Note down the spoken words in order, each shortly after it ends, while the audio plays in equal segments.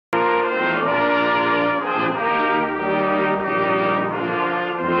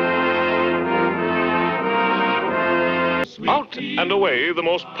Out and away the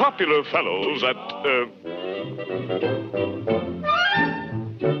most popular fellows at,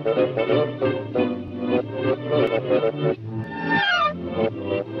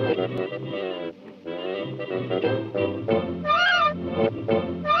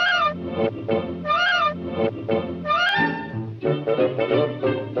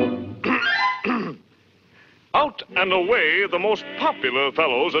 Out and away, the most popular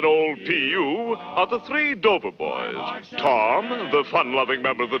fellows at old PU are the three Dover boys. Tom, the fun-loving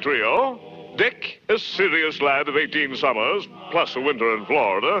member of the trio. Dick, a serious lad of 18 summers, plus a winter in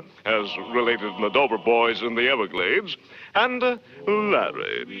Florida, as related in the Dover boys in the Everglades. And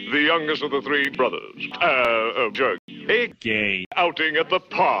Larry, the youngest of the three brothers. Jerk. A gay outing at the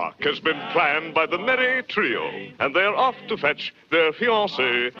park has been planned by the merry trio. And they're off to fetch their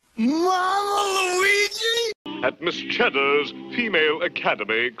fiancee, Mama Luigi! at Miss Cheddar's Female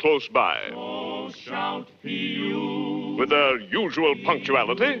Academy close by. Oh, shout P.U. With their usual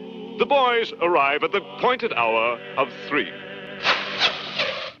punctuality, the boys arrive at the appointed hour of 3.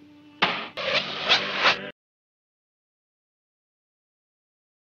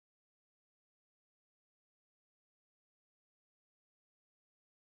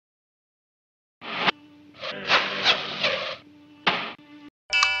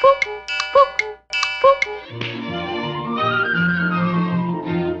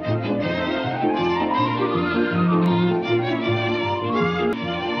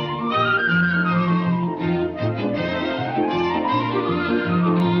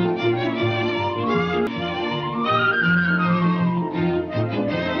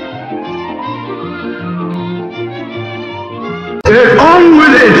 Get on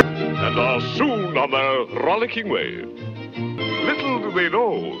with it! And are soon on their rollicking way. Little do they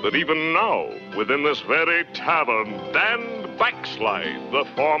know that even now, within this very tavern, Dan Backslide, the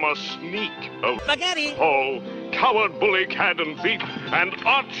former sneak of Spaghetti, Paul, coward bully, cad and thief, and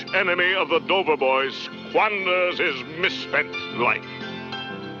arch enemy of the Dover boys, squanders his misspent life.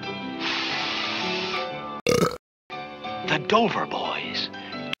 the Dover boys.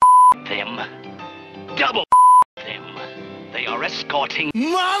 Them. Double them. They are escorting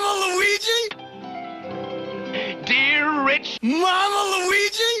Mama Luigi! dear rich Mama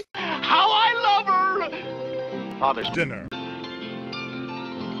Luigi! how I love her. Father's Dinner.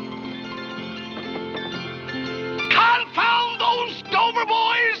 Confound those Dover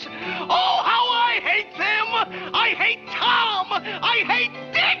boys! Oh, how I hate them! I hate Tom! I hate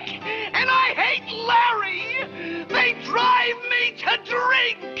Dick! And I hate Larry! They drive me to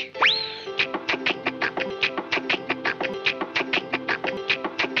drink!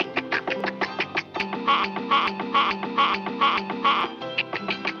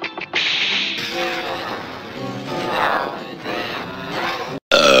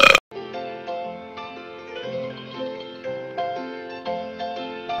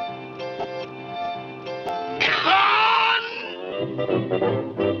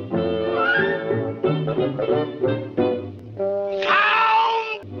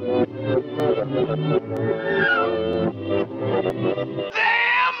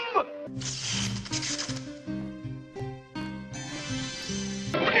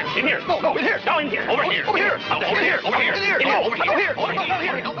 In here! No, in here! Down in here! Over here! Over here! Over here! Over here! In here! Over here! Over here! Over here!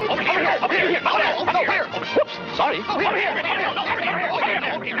 Over here! Over here! Over here! Whoops! Sorry! Over here! Over here! Over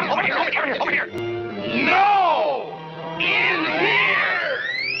here! Over here! Over here! No! In here!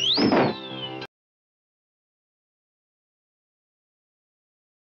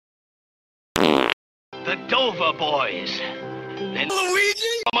 The Dover boys. Then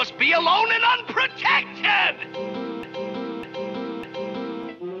Luigi! must be alone and unprotected!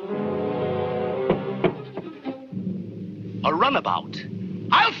 A runabout.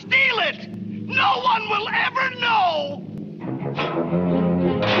 I'll steal it! No one will ever know!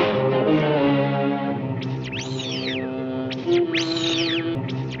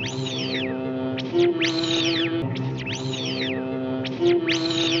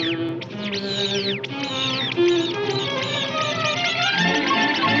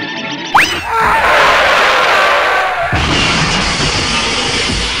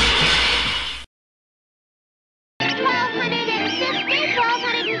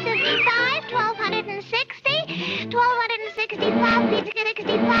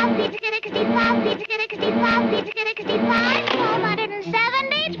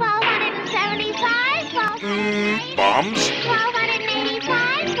 Bombs?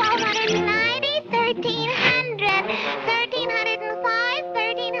 1285, 1290, 1300, 1305,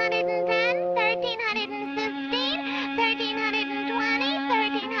 1310, 1315, 1320,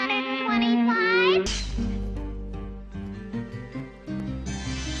 1325,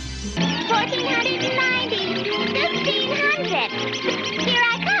 1490, 1500.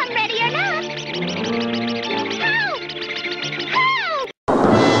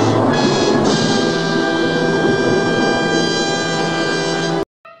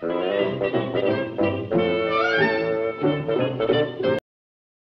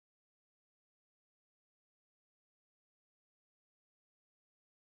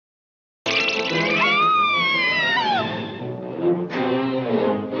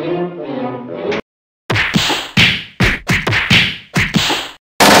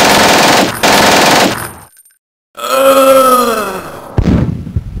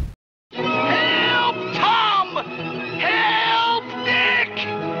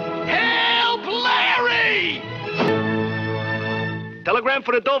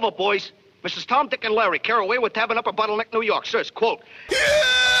 time for the Dover boys. Mrs. Tom, Dick, and Larry, Caraway with Tavern Upper Bottleneck, New York. Says, quote, Help!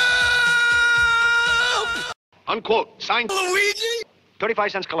 unquote. Signed, Luigi?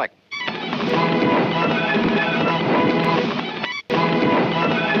 35 cents collect.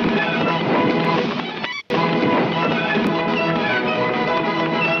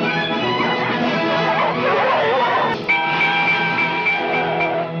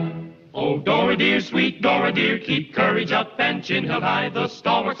 Oh, Dora dear, sweet Dora dear, keep courage up and chin held high. The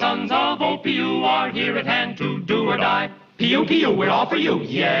stalwart sons of OPU are here at hand to do or die. P.U., P.U., we're all for you,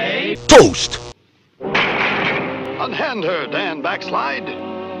 yay! Toast! Unhand her, Dan Backslide.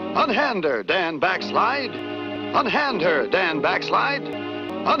 Unhand her, Dan Backslide. Unhand her, Dan Backslide.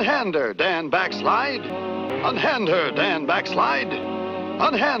 Unhand her, Dan Backslide. Unhand her, Dan Backslide.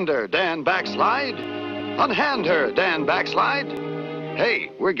 Unhand her, Dan Backslide. Unhand her, Dan Backslide.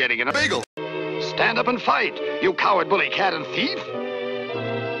 Hey, we're getting in a bagel. Stand up and fight, you coward, bully, cat, and thief.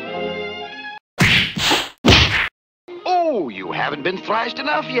 Oh, you haven't been thrashed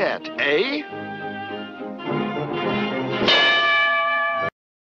enough yet, eh?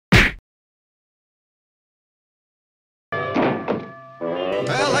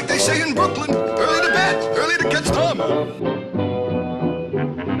 Well, like they say in Brooklyn, early to bed, early to catch Tom.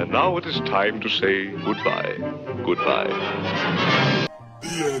 And now it is time to say goodbye. Goodbye.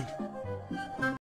 The end.